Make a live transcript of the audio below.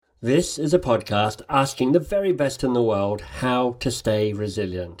This is a podcast asking the very best in the world how to stay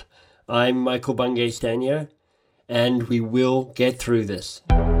resilient. I'm Michael Bungay Stanier, and we will get through this.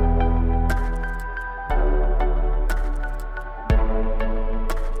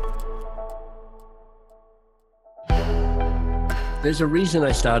 There's a reason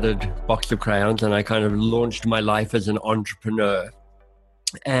I started Box of Crayons and I kind of launched my life as an entrepreneur.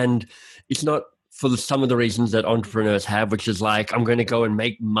 And it's not for some of the reasons that entrepreneurs have, which is like, I'm going to go and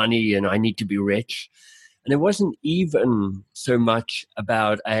make money and I need to be rich. And it wasn't even so much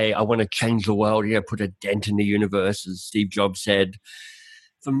about I want to change the world, put a dent in the universe, as Steve Jobs said.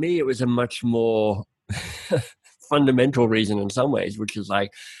 For me, it was a much more fundamental reason in some ways, which is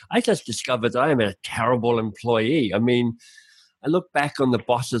like, I just discovered that I am a terrible employee. I mean, I look back on the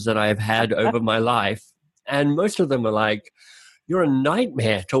bosses that I have had over my life, and most of them are like, you're a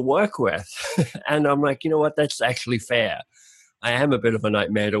nightmare to work with. And I'm like, you know what? That's actually fair. I am a bit of a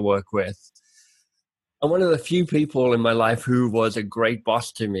nightmare to work with. And one of the few people in my life who was a great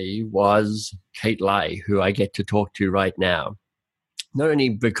boss to me was Kate Lai, who I get to talk to right now. Not only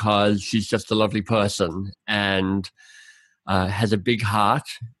because she's just a lovely person and has a big heart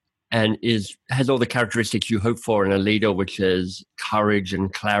and has all the characteristics you hope for in a leader, which is courage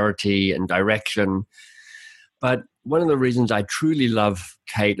and clarity and direction. But one of the reasons I truly love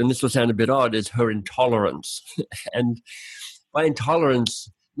Kate, and this will sound a bit odd, is her intolerance. And by intolerance,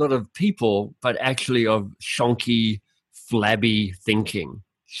 not of people, but actually of shonky, flabby thinking.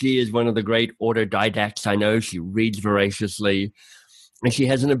 She is one of the great autodidacts I know. She reads voraciously, and she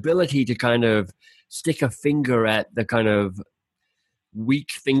has an ability to kind of stick a finger at the kind of weak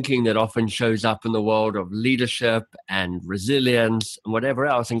thinking that often shows up in the world of leadership and resilience and whatever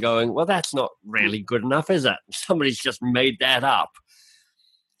else, and going, well, that's not really good enough, is it? Somebody's just made that up.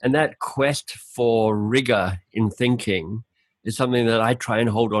 And that quest for rigor in thinking is something that I try and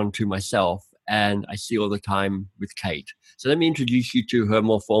hold on to myself, and I see all the time with Kate. So let me introduce you to her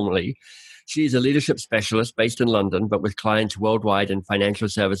more formally. She is a leadership specialist based in London, but with clients worldwide in financial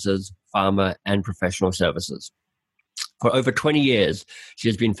services, pharma, and professional services. For over 20 years, she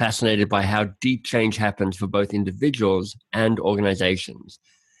has been fascinated by how deep change happens for both individuals and organizations.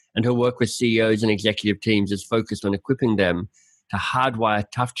 And her work with CEOs and executive teams is focused on equipping them to hardwire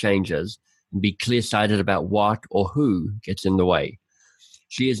tough changes and be clear-sighted about what or who gets in the way.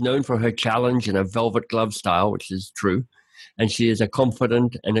 She is known for her challenge and a velvet glove style, which is true. And she is a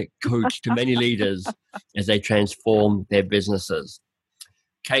confidant and a coach to many leaders as they transform their businesses.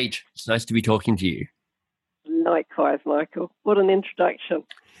 Kate, it's nice to be talking to you. Likewise, Michael. What an introduction.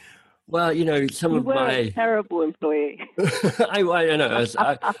 Well, some of my... a terrible employee. I know.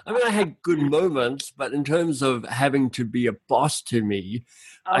 I had good moments, but in terms of having to be a boss to me,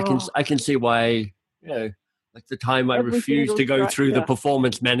 I can see why, like the time I refused to go through the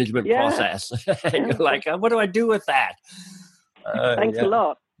performance management process. And you're like, what do I do with that? Thanks a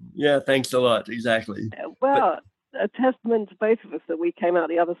lot. Yeah, thanks a lot. Exactly. A testament to both of us that we came out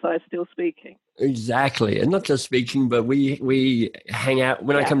the other side still speaking. Exactly. And not just speaking, but we hang out.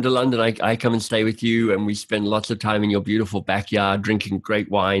 When I come to London, I come and stay with you, and we spend lots of time in your beautiful backyard drinking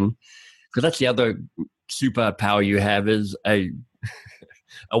great wine. Because that's the other superpower you have, is a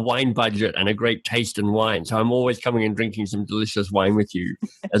wine budget and a great taste in wine. So I'm always coming and drinking some delicious wine with you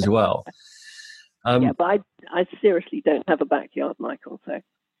as well. But I seriously don't have a backyard, Michael. So.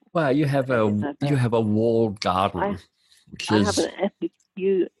 Well, you have a walled garden. I have an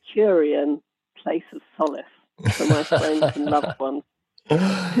Epicurean place of solace for my friends and loved ones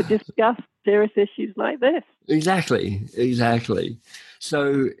to discuss serious issues like this. Exactly.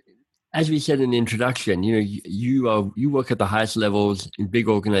 So, as we said in the introduction, you work at the highest levels in big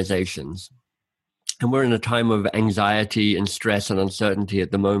organizations, and we're in a time of anxiety and stress and uncertainty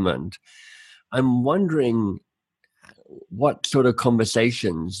at the moment. I'm wondering what sort of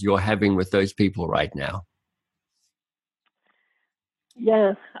conversations you're having with those people right now.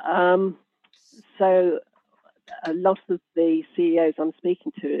 Yeah. So a lot of the CEOs I'm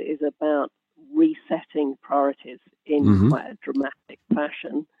speaking to is about resetting priorities in quite a dramatic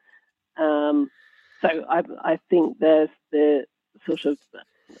fashion. So I think there's the sort of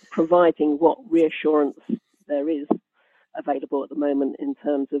providing what reassurance there is available at the moment in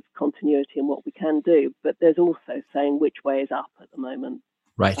terms of continuity and what we can do, but there's also saying which way is up at the moment.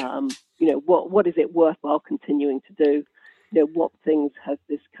 Right. What is it worthwhile continuing to do? What things has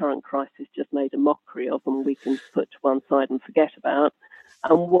this current crisis just made a mockery of and we can put to one side and forget about,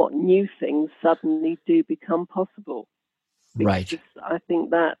 and what new things suddenly do become possible? Right. I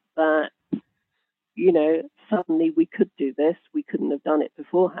think that suddenly we could do this. We couldn't have done it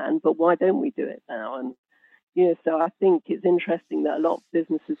beforehand, but why don't we do it now? And So I think it's interesting that a lot of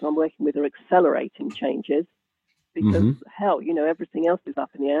businesses I'm working with are accelerating changes because, everything else is up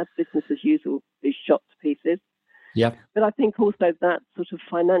in the air. Business as usual is shot to pieces. Yep. But I think also that sort of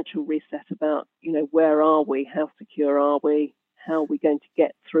financial reset about, where are we? How secure are we? How are we going to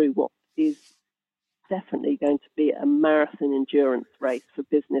get through what is definitely going to be a marathon endurance race for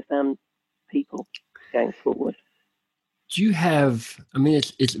business and people going forward? Do you have,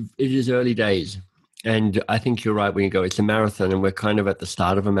 it is early days, and I think you're right when you go, it's a marathon and we're kind of at the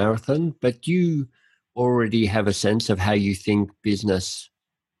start of a marathon, but do you already have a sense of how you think business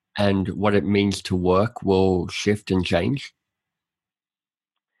and what it means to work will shift and change?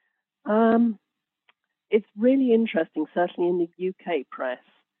 It's really interesting, certainly in the UK press.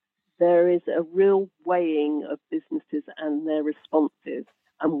 There is a real weighing of businesses and their responses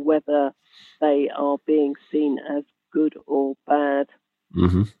and whether they are being seen as good or bad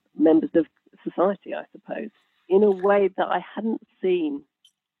members of society, I suppose, in a way that I hadn't seen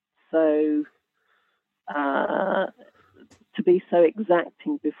to be so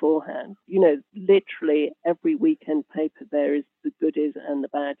exacting beforehand. Literally every weekend paper there is the goodies and the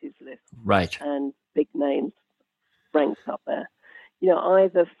baddies list. Right. And big names ranked up there.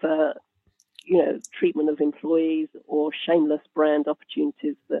 Either for, treatment of employees or shameless brand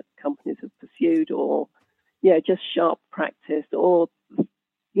opportunities that companies have pursued, or, just sharp practice, or,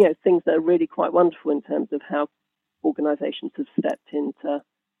 things that are really quite wonderful in terms of how organizations have stepped into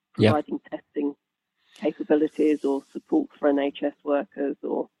providing testing capabilities or support for NHS workers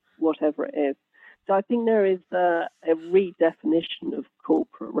or whatever it is. So I think there is a redefinition of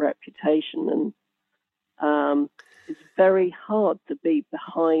corporate reputation, and it's very hard to be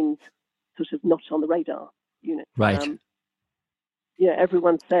behind, sort of not on the radar. Right.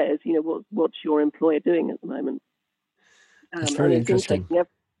 Everyone says, what's your employer doing at the moment? That's very interesting,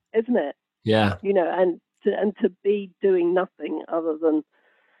 isn't it? Yeah. And to be doing nothing other than,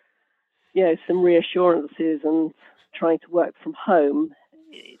 some reassurances and trying to work from home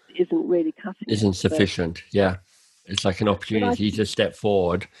isn't really cutting it. Isn't sufficient, yeah. It's like an opportunity to step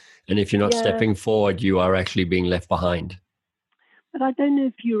forward, and if you're not stepping forward, you are actually being left behind. But I don't know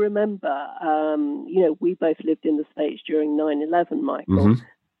if you remember, we both lived in the States during 9/11, Michael,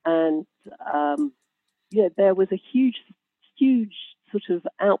 and, there was a huge sort of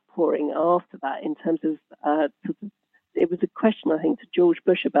outpouring after that in terms of, it was a question, I think, to George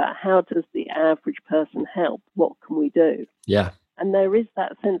Bush about how does the average person help? What can we do? Yeah. And there is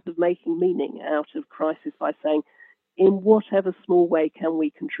that sense of making meaning out of crisis by saying, in whatever small way can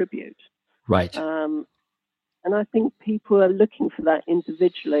we contribute? Right. And I think people are looking for that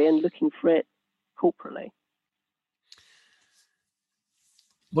individually and looking for it corporately.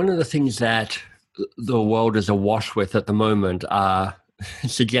 One of the things that the world is awash with at the moment are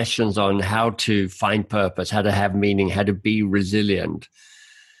suggestions on how to find purpose, how to have meaning, how to be resilient.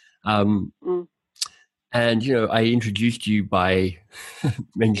 And, I introduced you by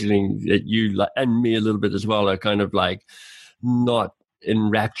mentioning that you, and me a little bit as well, are kind of like not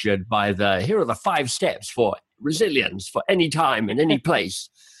enraptured by here are the 5 steps for resilience for any time and any place.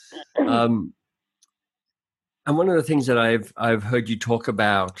 And one of the things that I've heard you talk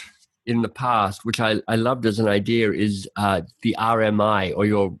about in the past, which I loved as an idea, is the RMI, or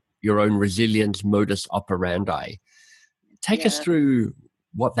your own resilience modus operandi. Take us through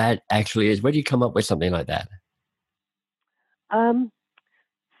what that actually is. Where do you come up with something like that?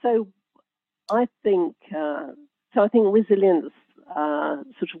 So I think resilience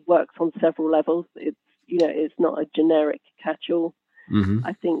sort of works on several levels. It's not a generic catch-all.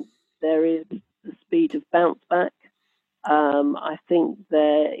 I think there is the speed of bounce back. I think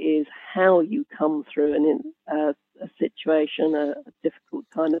there is how you come through a situation, a difficult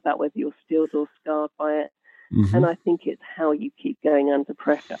time, about whether you're steeled or scarred by it. And I think it's how you keep going under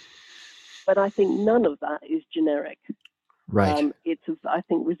pressure. But I think none of that is generic. Right. I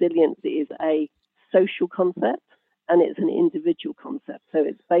think resilience is a social concept and it's an individual concept. So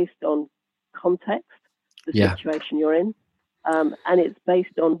it's based on context, the situation you're in, and it's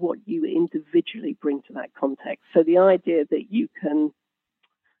based on what you individually bring to that context. So the idea that you can,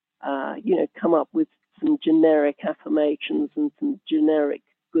 come up with some generic affirmations and some generic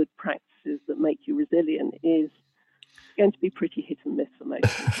good practices that make you resilient is going to be pretty hit and miss for most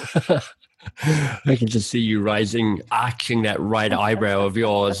people. I can just see you arching that right eyebrow of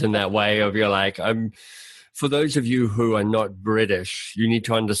yours in that way of, you're like, for those of you who are not British, you need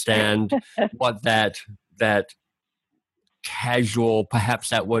to understand what that casual, perhaps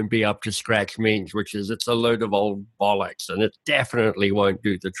that won't be up to scratch means, which is it's a load of old bollocks and it definitely won't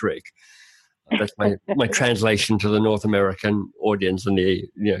do the trick. That's my translation to the North American audience and the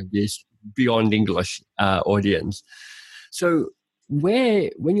beyond English audience. So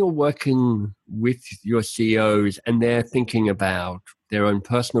when you're working with your CEOs and they're thinking about their own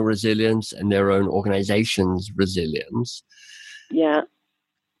personal resilience and their own organization's resilience, yeah,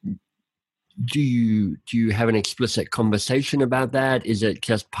 do you have an explicit conversation about that? Is it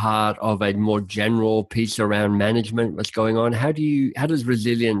just part of a more general piece around management? What's going on? How does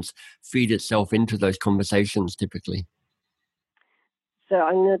resilience feed itself into those conversations typically? So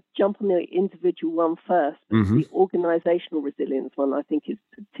I'm going to jump on the individual one first. Mm-hmm. The organizational resilience one I think is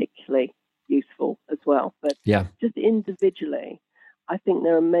particularly useful as well. But just individually, I think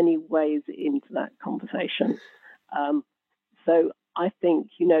there are many ways into that conversation. So I think,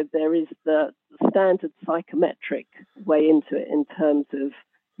 there is the standard psychometric way into it in terms of,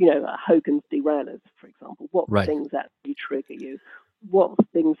 Hogan's derailers, for example. What things actually trigger you? What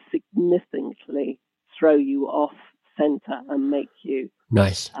things significantly throw you off center and make you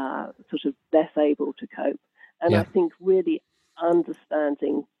sort of less able to cope? And I think really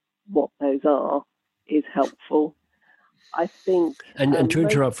understanding what those are is helpful. I think... And to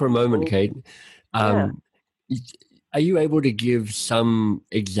interrupt for a moment, Kate, are you able to give some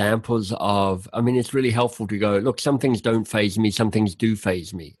examples of, it's really helpful to go, look, some things don't faze me, some things do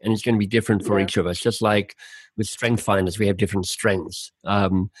faze me. And it's going to be different for each of us. Just like with Strength Finders, we have different strengths.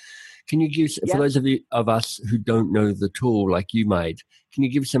 Can you give, for those of us who don't know the tool like you might, can you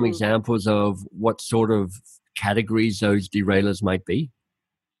give some examples of what sort of categories those derailers might be?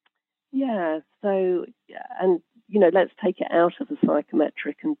 Yeah. So, and, let's take it out of the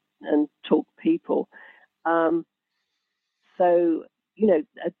psychometric and talk people. So,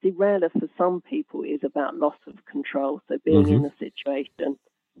 a derailer for some people is about loss of control. So being in a situation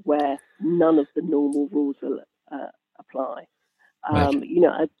where none of the normal rules apply.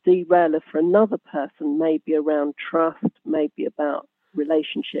 A derailer for another person may be around trust, may be about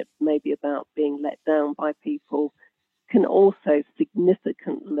relationships, may be about being let down by people, can also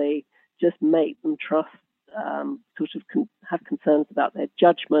significantly just make them trust, have concerns about their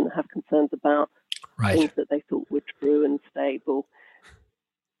judgment, have concerns about things that they thought were true and stable.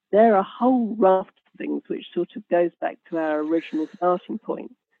 There are a whole raft of things which sort of goes back to our original starting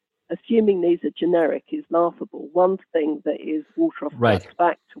point. Assuming these are generic is laughable. One thing that is water off duck's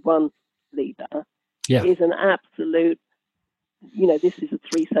back to one leader is an absolute, this is a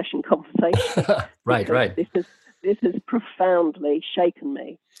 3-session conversation. Right. This has profoundly shaken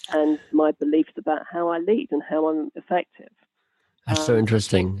me and my beliefs about how I lead and how I'm effective. That's so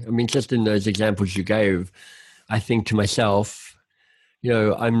interesting. Just in those examples you gave, I think to myself,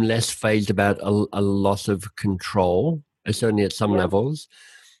 I'm less fazed about a loss of control, certainly at some levels.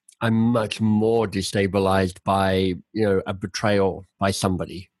 I'm much more destabilized by, a betrayal by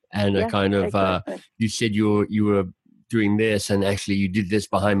somebody. And a kind of, you said you were doing this and actually you did this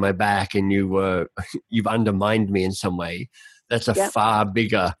behind my back and you've undermined me in some way. That's a far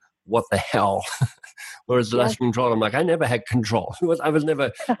bigger, what the hell? Whereas the less control, I'm like, I never had control. I was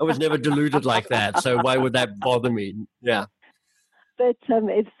never deluded like that. So why would that bother me? Yeah. But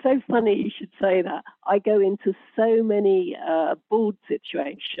it's so funny you should say that. I go into so many board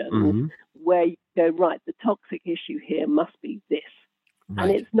situations where you go, right, the toxic issue here must be this. Right.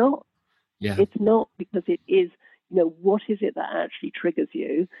 And it's not. Yeah. It's not, because it is, what is it that actually triggers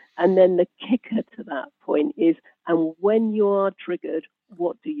you? And then the kicker to that point is, and when you are triggered,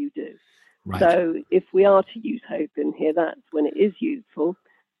 what do you do? Right. So if we are to use Hogan here, that's when it is useful.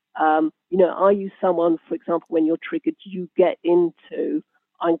 Are you someone, for example, when you're triggered, you get into,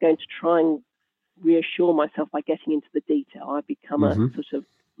 I'm going to try and reassure myself by getting into the detail. I become a sort of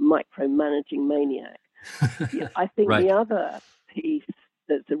micromanaging maniac. I think the other piece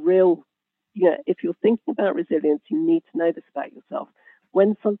that's a real, if you're thinking about resilience, you need to know this about yourself.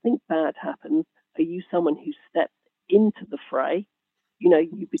 When something bad happens, are you someone who steps into the fray?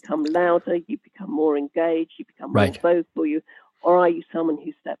 You become louder, you become more engaged, you become more vocal, or are you someone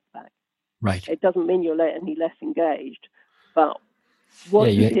who steps back? Right. It doesn't mean you're any less engaged, but what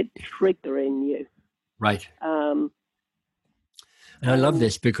does it trigger in you? Right. And I love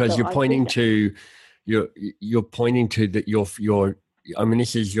this because you're pointing to that your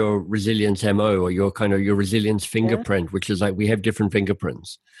this is your resilience MO, or your kind of your resilience fingerprint, which is like we have different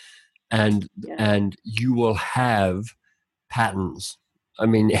fingerprints, and you will have patterns.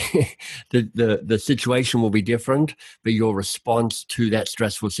 The situation will be different, but your response to that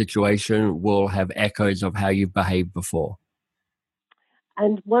stressful situation will have echoes of how you've behaved before.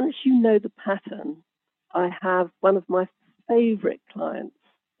 And once you know the pattern, I have one of my favorite clients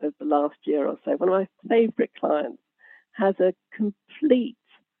of the last year or so. One of my favorite clients has a complete,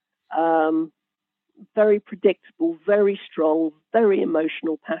 very predictable, very strong, very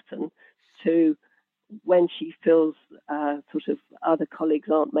emotional pattern. to when she feels sort of other colleagues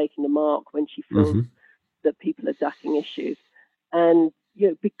aren't making the mark, when she feels that people are ducking issues. And,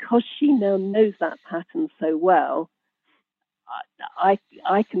 because she now knows that pattern so well, I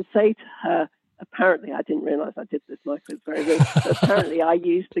can say to her, apparently, I didn't realize I did this, Michael, it's very rude. Apparently, I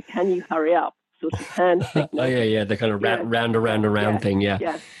used the "can you hurry up" sort of hand signal. Oh, yeah, the kind of round thing,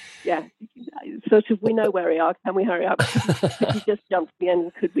 yeah. Yeah. Sort of, we know where we are. Can we hurry up? Could you just jump to the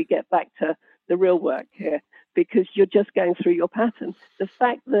end? Could we get back to the real work here? Because you're just going through your pattern. The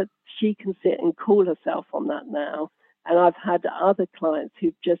fact that she can sit and call herself on that now, and I've had other clients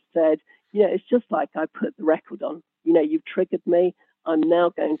who've just said, it's just like I put the record on. You've triggered me. I'm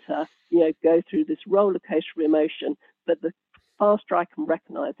now going to, go through this roller coaster of emotion. But the faster I can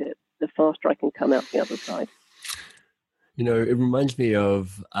recognize it, the faster I can come out the other side. It reminds me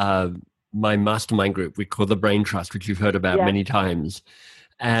of my mastermind group we call the Brain Trust, which you've heard about many times.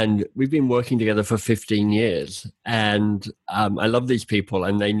 And we've been working together for 15 years. And I love these people,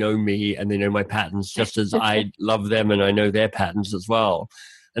 and they know me and they know my patterns just as I love them and I know their patterns as well.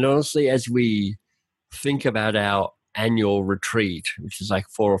 And honestly, as we think about our annual retreat, which is like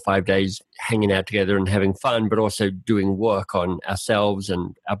 4 or 5 days hanging out together and having fun, but also doing work on ourselves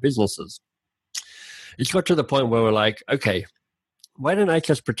and our businesses, it's got to the point where we're like, okay, why don't I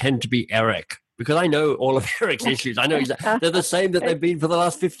just pretend to be Eric? Because I know all of Eric's issues. I know they're the same that they've been for the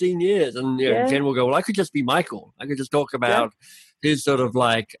last 15 years. And Jen will go, well, I could just be Michael. I could just talk about his sort of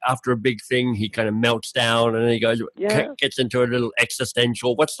like, after a big thing, he kind of melts down and then he goes, gets into a little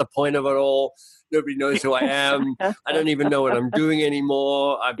existential. What's the point of it all? Nobody knows who I am. I don't even know what I'm doing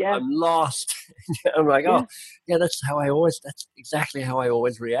anymore. I'm lost. I'm like, that's exactly how I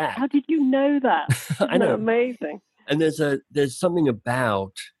always react. How did you know that? I know. Amazing. And there's something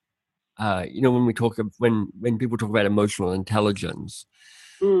about, when people talk about emotional intelligence,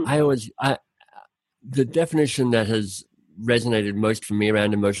 the definition that has resonated most for me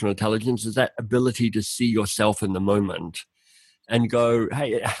around emotional intelligence is that ability to see yourself in the moment and go,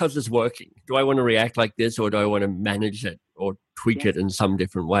 hey, how's this working? Do I want to react like this, or do I want to manage it or tweak it in some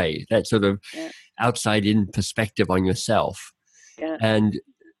different way? That sort of outside in perspective on yourself. Yeah. And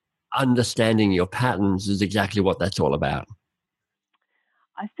understanding your patterns is exactly what that's all about.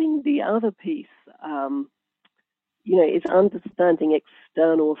 I think the other piece, is understanding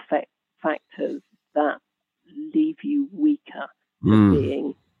external factors that leave you weaker for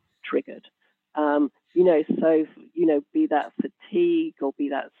being triggered. Be that fatigue, or be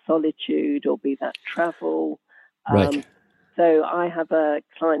that solitude, or be that travel. Right. So I have a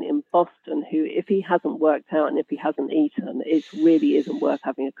client in Boston who, if he hasn't worked out and if he hasn't eaten, it really isn't worth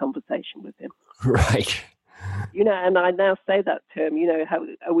having a conversation with him. Right. And I now say that to him, how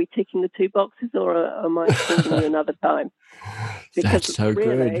are we ticking the 2 boxes, or am I calling you another time? Because that's so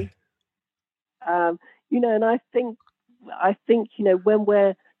really, good. And I think, when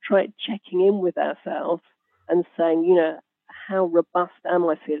we're checking in with ourselves and saying, how robust am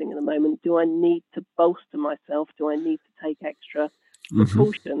I feeling at the moment? Do I need to bolster myself? Do I need to take extra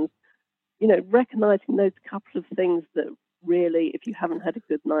precautions? Recognizing those couple of things that really, if you haven't had a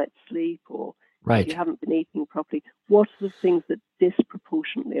good night's sleep, or if you haven't been eating properly, what are the things that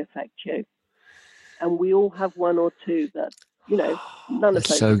disproportionately affect you? And we all have one or two that, none of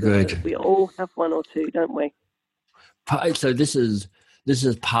those. So good. We all have one or two, don't we? So this is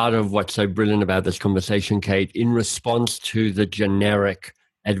part of what's so brilliant about this conversation, Kate, in response to the generic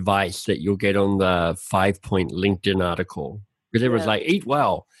advice that you'll get on the 5-point LinkedIn article. Because everyone's like, eat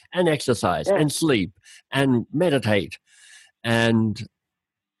well and exercise and sleep and meditate. And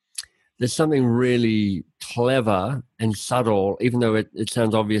there's something really clever and subtle, even though it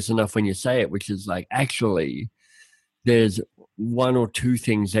sounds obvious enough when you say it, which is like, actually, there's 1 or 2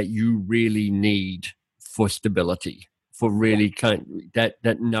 things that you really need for stability, for really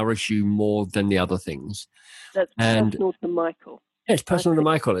that nourish you more than the other things. That's personal to Michael. Yeah, it's personal to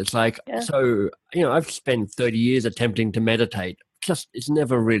Michael. It's like, so, I've spent 30 years attempting to meditate. Just, it's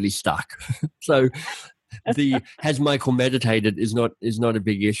never really stuck. So has Michael meditated is not a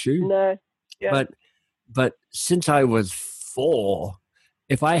big issue. No. Yeah. But since I was 4,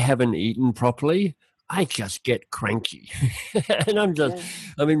 if I haven't eaten properly, I just get cranky. And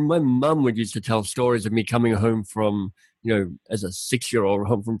my mum would used to tell stories of me coming home from, as a 6-year-old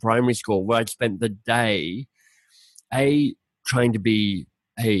home from primary school, where I'd spent the day, trying to be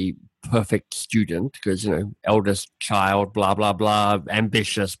a perfect student because, eldest child, blah, blah, blah,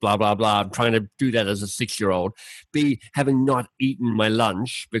 ambitious, blah, blah, blah. I'm trying to do that as a 6-year-old. B, having not eaten my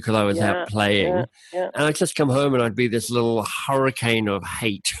lunch because I was out playing. And I'd just come home and I'd be this little hurricane of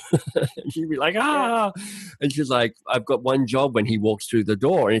hate. And she'd be like, ah. And she's like, I've got one job when he walks through the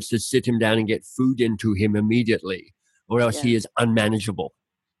door, and it's to sit him down and get food into him immediately, or else he is unmanageable.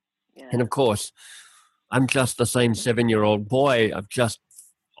 And of course, I'm just the same 7-year-old boy. I'm just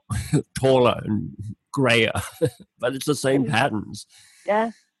taller and grayer, but it's the same patterns.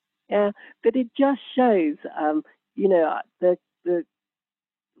 Yeah. But it just shows, the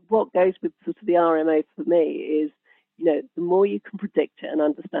what goes with sort of the RMO for me is, the more you can predict it and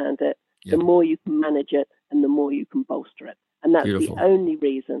understand it, the more you can manage it and the more you can bolster it. And that's the only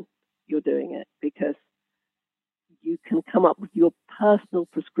reason you're doing it, because you can come up with your personal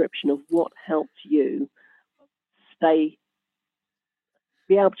prescription of what helps you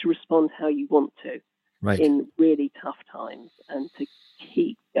be able to respond how you want to in really tough times, and to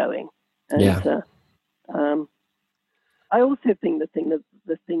keep going. And I also think the thing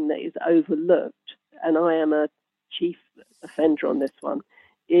that is overlooked, and I am a chief offender on this one,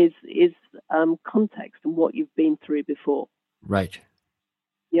 is context and what you've been through before. Right.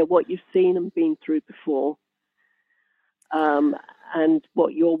 Yeah, what you've seen and been through before, and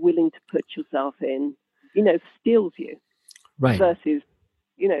what you're willing to put yourself in, steals you. Right. Versus,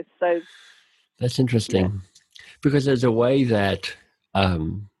 so. That's interesting, because there's a way that,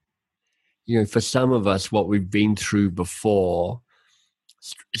 for some of us, what we've been through before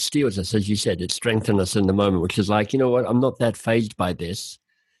steals us, as you said. It strengthens us in the moment, which is like, you know what, I'm not that fazed by this.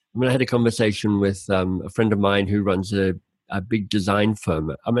 I had a conversation with a friend of mine who runs a big design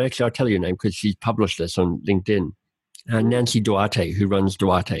firm. Actually, I'll tell you her name because she's published this on LinkedIn. Nancy Duarte, who runs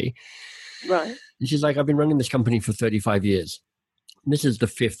Duarte. Right. And she's like, I've been running this company for 35 years. This is the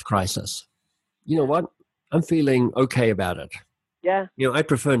 5th crisis. You know what? I'm feeling okay about it. Yeah. I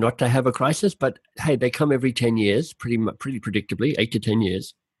prefer not to have a crisis, but hey, they come every 10 years, pretty predictably, 8 to 10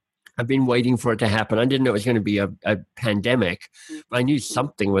 years. I've been waiting for it to happen. I didn't know it was going to be a pandemic, but I knew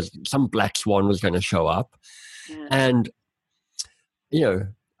some black swan was going to show up. Yeah. And,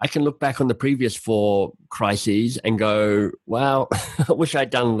 I can look back on the previous 4 crises and go, wow, I wish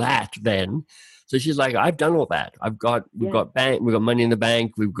I'd done that then. So she's like, I've done all that. We've got money in the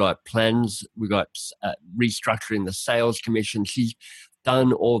bank. We've got plans. We've got restructuring the sales commission. She's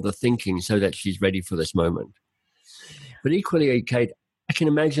done all the thinking so that she's ready for this moment. But equally, Kate, I can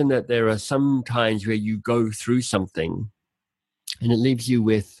imagine that there are some times where you go through something and it leaves you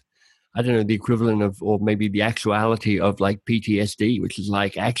with, I don't know, the equivalent of, or maybe the actuality of like PTSD, which is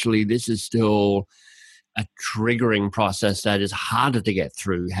like, actually, this is still a triggering process that is harder to get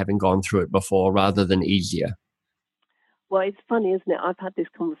through, having gone through it before, rather than easier. Well, it's funny, isn't it? I've had this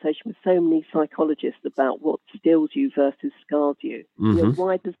conversation with so many psychologists about what stills you versus scars you. Mm-hmm.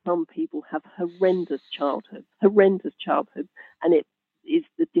 Why do some people have horrendous childhood, and it is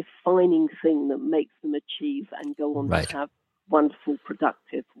the defining thing that makes them achieve and go on to have wonderful,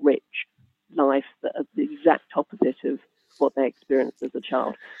 productive, rich lives that are the exact opposite of what they experienced as a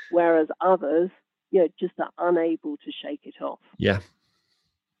child. Whereas others, just are unable to shake it off. Yeah.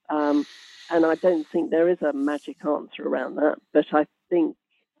 And I don't think there is a magic answer around that, but I think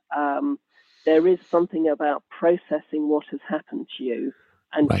there is something about processing what has happened to you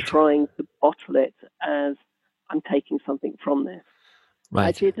and trying to bottle it as, I'm taking something from this.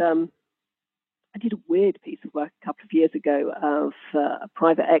 Right. I did a weird piece of work a couple of years ago of a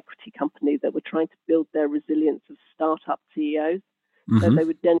private equity company that were trying to build their resilience of startup CEOs. Mm-hmm. So they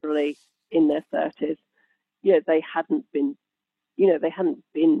were generally in their 30s. They hadn't been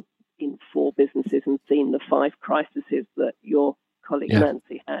in 4 businesses and seen the 5 crises that your colleague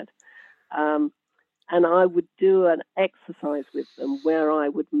Nancy had. And I would do an exercise with them where I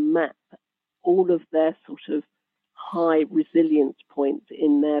would map all of their sort of high resilience points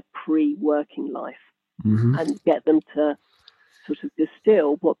in their pre-working life, and get them to sort of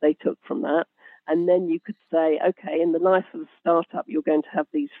distill what they took from that. And then you could say, okay, in the life of a startup, you're going to have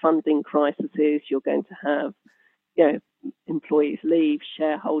these funding crises. You're going to have, employees leave,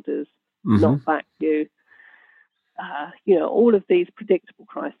 shareholders not back you. All of these predictable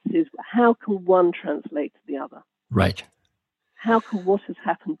crises. How can one translate to the other? Right. How can what has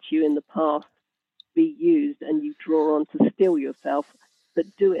happened to you in the past be used and you draw on to steel yourself, but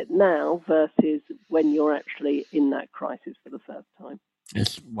do it now versus when you're actually in that crisis for the first time?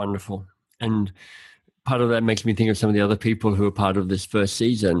 It's wonderful. And part of that makes me think of some of the other people who are part of this first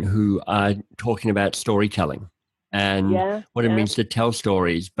season who are talking about storytelling and what it means to tell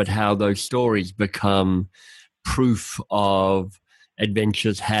stories, but how those stories become proof of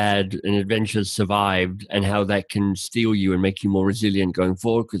adventures had and adventures survived, and how that can steel you and make you more resilient going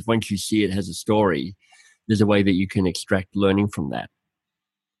forward. Because once you see it as a story, there's a way that you can extract learning from that.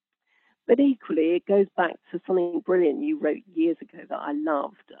 But equally, it goes back to something brilliant you wrote years ago that I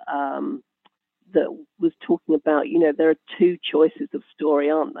loved, that was talking about, there are two choices of story,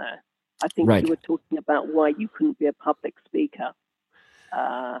 aren't there? I think right. You were talking about why you couldn't be a public speaker.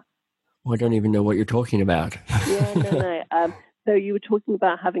 Well, I don't even know what you're talking about. No. So you were talking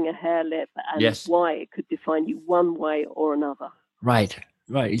about having a hair lip and yes. why it could define you one way or another. Right,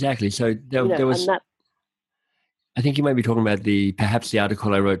 exactly. So there was... I think you might be talking about perhaps the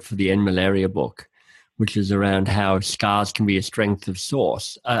article I wrote for the End Malaria book, which is around how scars can be a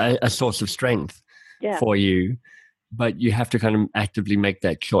source of strength for you, but you have to kind of actively make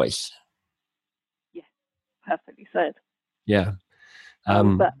that choice. Yeah, perfectly said. Yeah.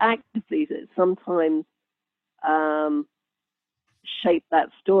 But actively, sometimes shape that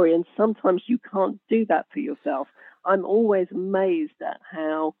story, and sometimes you can't do that for yourself. I'm always amazed at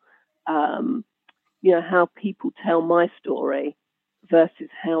how how people tell my story versus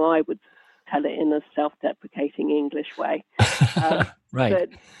how I would tell it in a self-deprecating English way. right.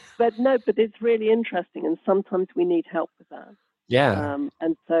 But it's really interesting, and sometimes we need help with that. Yeah.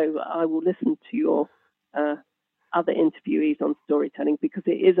 And so I will listen to your other interviewees on storytelling, because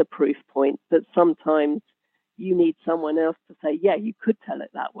it is a proof point that sometimes you need someone else to say, yeah, you could tell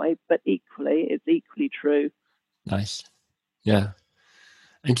it that way, but equally, it's equally true. Nice. Yeah.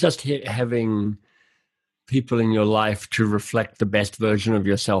 And just having people in your life to reflect the best version of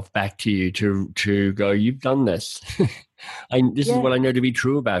yourself back to you, to go, you've done this. This is what I know to be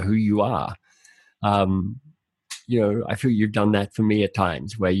true about who you are. I feel you've done that for me at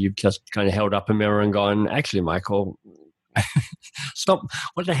times, where you've just kind of held up a mirror and gone, actually, Michael, stop.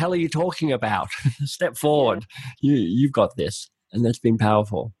 What the hell are you talking about? Step forward. You've got this. And that's been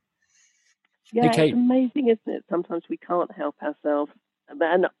powerful. Yeah, okay. It's amazing, isn't it? Sometimes we can't help ourselves,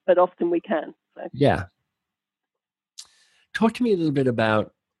 but often we can. So. Yeah. Talk to me a little bit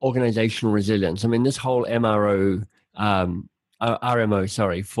about organizational resilience. I mean, this whole RMO,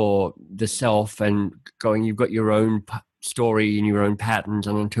 for the self and going, you've got your own story and your own patterns,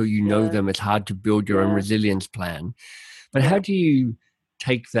 and until you know them, it's hard to build your own resilience plan. But how do you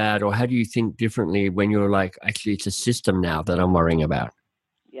take that, or how do you think differently when you're like, actually, it's a system now that I'm worrying about?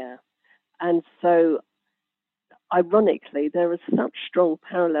 Yeah. And so, ironically, there are such strong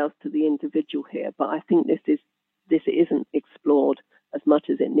parallels to the individual here, but I think this isn't explored as much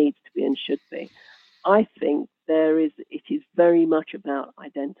as it needs to be and should be. I think it is very much about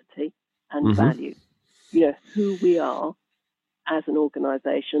identity and value. Who we are as an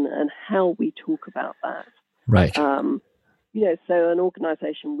organization and how we talk about that. Right. So an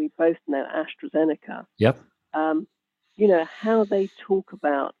organization we both know, AstraZeneca. Yep. How they talk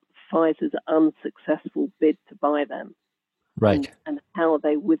about Pfizer's unsuccessful bid to buy them. Right. And how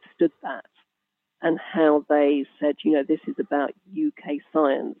they withstood that. And how they said, this is about UK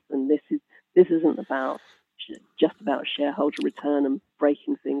science, and this isn't about just about shareholder return and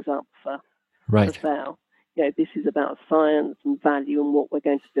breaking things up for sale. This is about science and value and what we're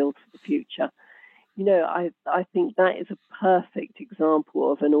going to build for the future. I think that is a perfect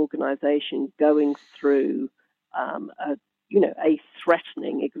example of an organization going through a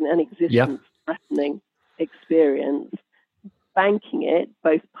threatening experience, banking it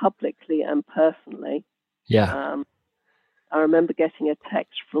both publicly and personally. Yeah. I remember getting a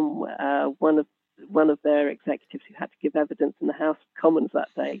text from one of their executives who had to give evidence in the House of Commons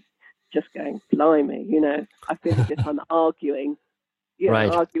that day, just going, blimey, I feel as if I'm arguing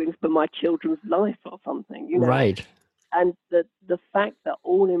for my children's life or something, Right. And the fact that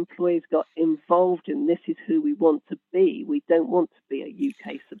all employees got involved in this is who we want to be. We don't want to be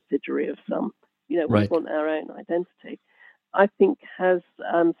a UK subsidiary of some, we want our own identity. I think has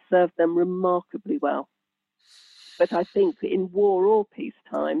served them remarkably well. But I think in war or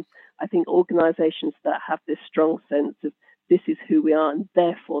peacetime, I think organizations that have this strong sense of this is who we are and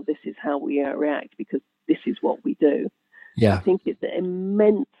therefore this is how we react because this is what we do. Yeah. I think it's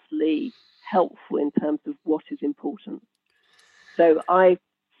immensely helpful in terms of what is important. So I've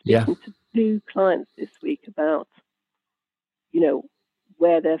spoken to 2 clients this week about,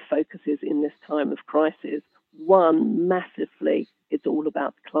 where their focus is in this time of crisis. One, massively, it's all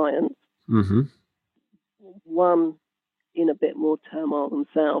about the clients. Mm-hmm. One, in a bit more turmoil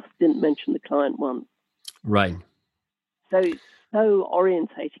themselves, didn't mention the client once. Right. So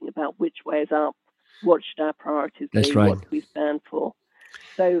orientating about which way is up, what should our priorities be, what do we stand for.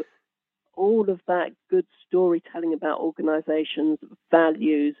 So all of that good storytelling about organizations,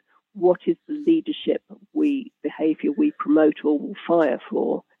 values, what is the leadership behaviour we promote or will fire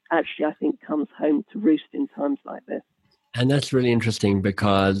for actually, I think, comes home to roost in times like this. And that's really interesting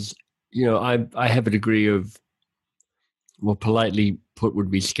because, I have a degree of, well, politely put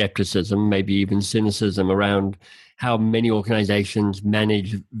would be skepticism, maybe even cynicism around how many organizations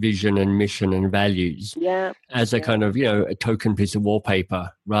manage vision and mission and values as a kind of, a token piece of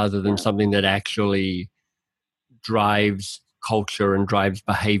wallpaper rather than something that actually drives culture and drives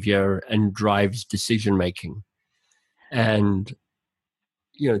behavior and drives decision making. And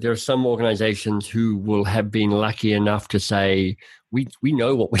there are some organizations who will have been lucky enough to say, we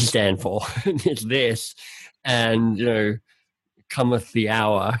know what we stand for. It's this. And, cometh the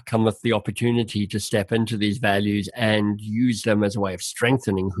hour, cometh the opportunity to step into these values and use them as a way of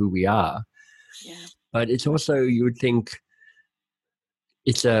strengthening who we are. Yeah. But it's also, you would think,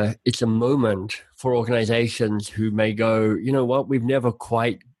 it's a moment for organizations who may go, you know what, we've never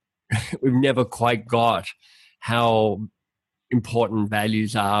quite got how important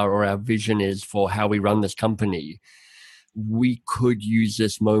values are or our vision is for how we run this company. We could use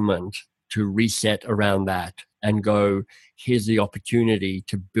this moment to reset around that and go, here's the opportunity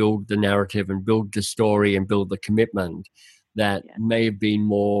to build the narrative and build the story and build the commitment that may have been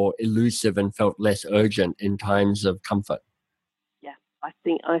more elusive and felt less urgent in times of comfort. Yeah, I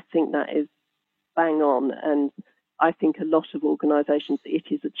think that is bang on. And I think a lot of organizations, it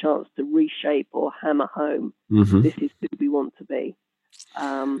is a chance to reshape or hammer home, this is who we want to be.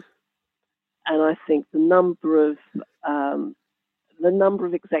 And I think the number of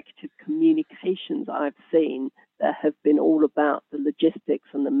executive communications I've seen that have been all about the logistics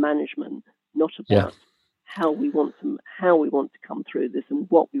and the management, not about how we want to come through this and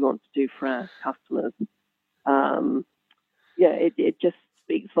what we want to do for our customers. It just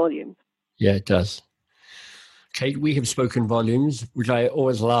speaks volumes. Yeah, it does. Kate, we have spoken volumes, which I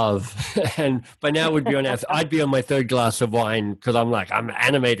always love. And by now I'd be on my third glass of wine because I'm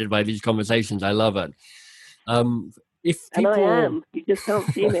animated by these conversations. I love it. If people... And I am. You just can't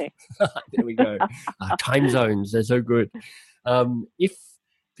see me. There we go. Time zones, they're so good. If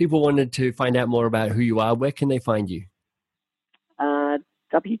people wanted to find out more about who you are, where can they find you?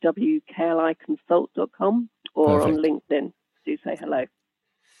 www.kliconsult.com or on LinkedIn. Do say hello.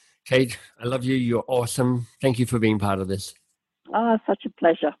 Kate, I love you. You're awesome. Thank you for being part of this. Such a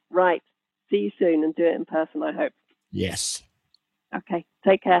pleasure. Right. See you soon and do it in person, I hope. Yes. Okay.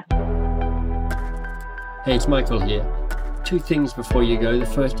 Take care. Hey, it's Michael here. Two things before you go. The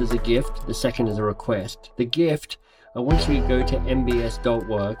first is a gift. The second is a request. The gift, I want you to go to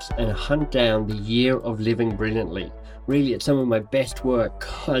mbs.works and hunt down the Year of Living Brilliantly. Really, it's some of my best work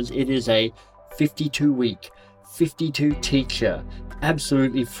because it is a 52-week, 52-teacher,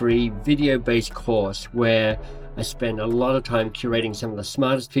 absolutely free video-based course where I spend a lot of time curating some of the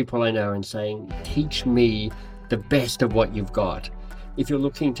smartest people I know and saying, teach me the best of what you've got. If you're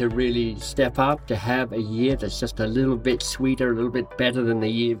looking to really step up, to have a year that's just a little bit sweeter, a little bit better than the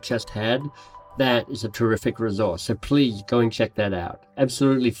year you've just had, that is a terrific resource. So please go and check that out.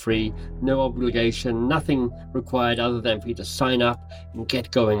 Absolutely free, no obligation, nothing required other than for you to sign up and get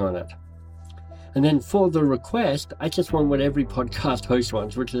going on it. And then for the request, I just want what every podcast host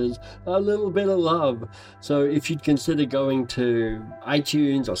wants, which is a little bit of love. So if you'd consider going to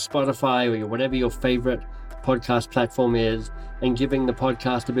iTunes or Spotify or whatever your favorite podcast platform is and giving the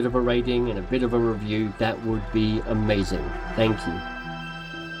podcast a bit of a rating and a bit of a review, that would be amazing. Thank you.